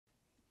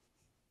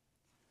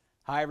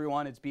Hi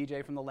everyone, it's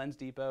BJ from the Lens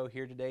Depot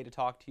here today to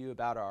talk to you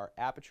about our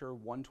Aputure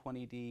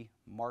 120D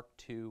Mark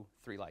II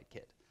 3-light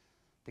kit.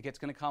 The kit's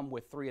going to come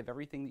with 3 of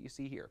everything that you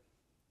see here.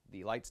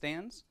 The light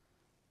stands,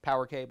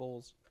 power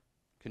cables,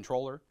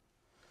 controller,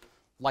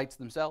 lights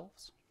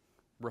themselves,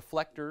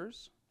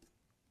 reflectors,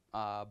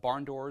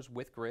 barn doors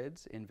with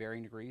grids in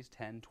varying degrees,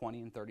 10,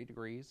 20, and 30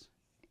 degrees,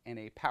 and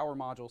a power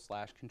module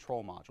 /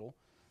 control module.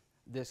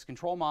 This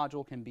control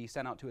module can be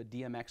sent out to a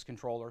DMX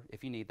controller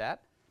if you need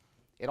that.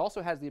 It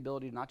also has the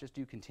ability to not just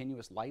do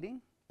continuous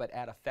lighting, but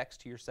add effects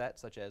to your set,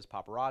 such as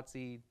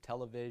paparazzi,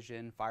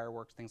 television,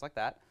 fireworks, things like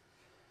that.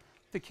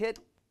 The kit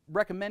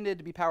recommended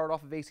to be powered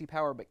off of AC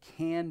power, but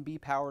can be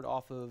powered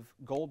off of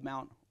gold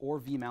mount or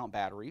V mount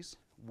batteries.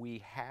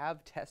 We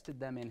have tested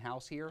them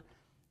in-house here.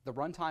 The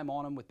runtime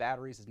on them with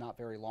batteries is not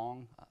very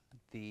long.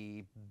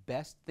 The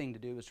best thing to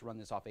do is to run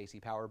this off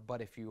AC power,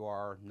 but if you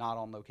are not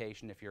on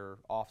location, if you're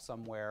off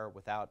somewhere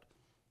without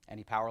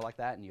any power like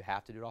that and you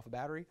have to do it off a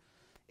battery,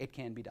 it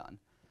can be done.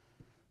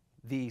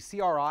 The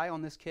CRI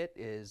on this kit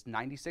is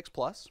 96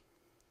 plus,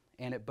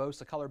 and it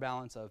boasts a color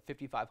balance of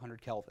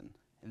 5500 Kelvin.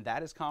 And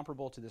that is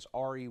comparable to this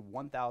RE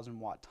 1000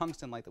 watt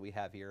tungsten light that we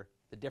have here.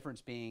 The difference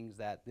being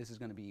that this is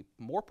going to be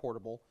more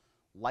portable,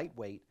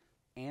 lightweight,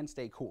 and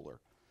stay cooler.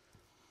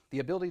 The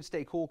ability to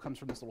stay cool comes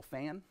from this little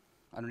fan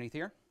underneath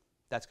here.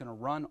 That's going to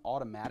run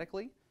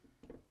automatically.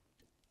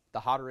 The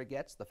hotter it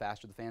gets, the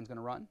faster the fan's going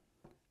to run.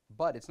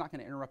 But it's not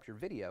going to interrupt your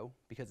video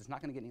because it's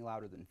not going to get any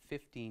louder than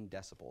 15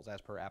 decibels as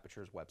per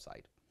Aputure's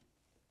website.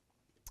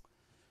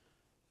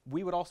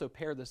 We would also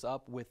pair this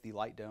up with the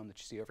light dome that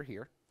you see over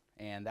here,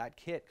 and that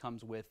kit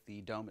comes with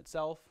the dome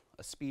itself,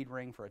 a speed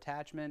ring for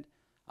attachment,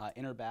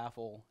 inner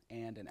baffle,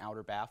 and an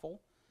outer baffle.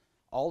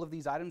 All of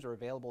these items are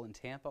available in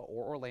Tampa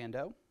or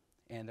Orlando,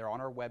 and they're on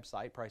our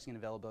website. Pricing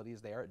and availability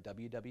is there at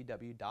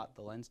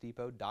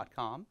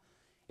www.thelensdepot.com.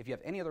 If you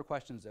have any other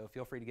questions, though,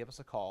 feel free to give us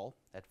a call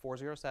at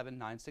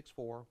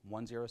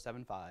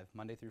 407-964-1075,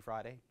 Monday through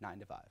Friday, 9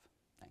 to 5.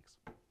 Thanks.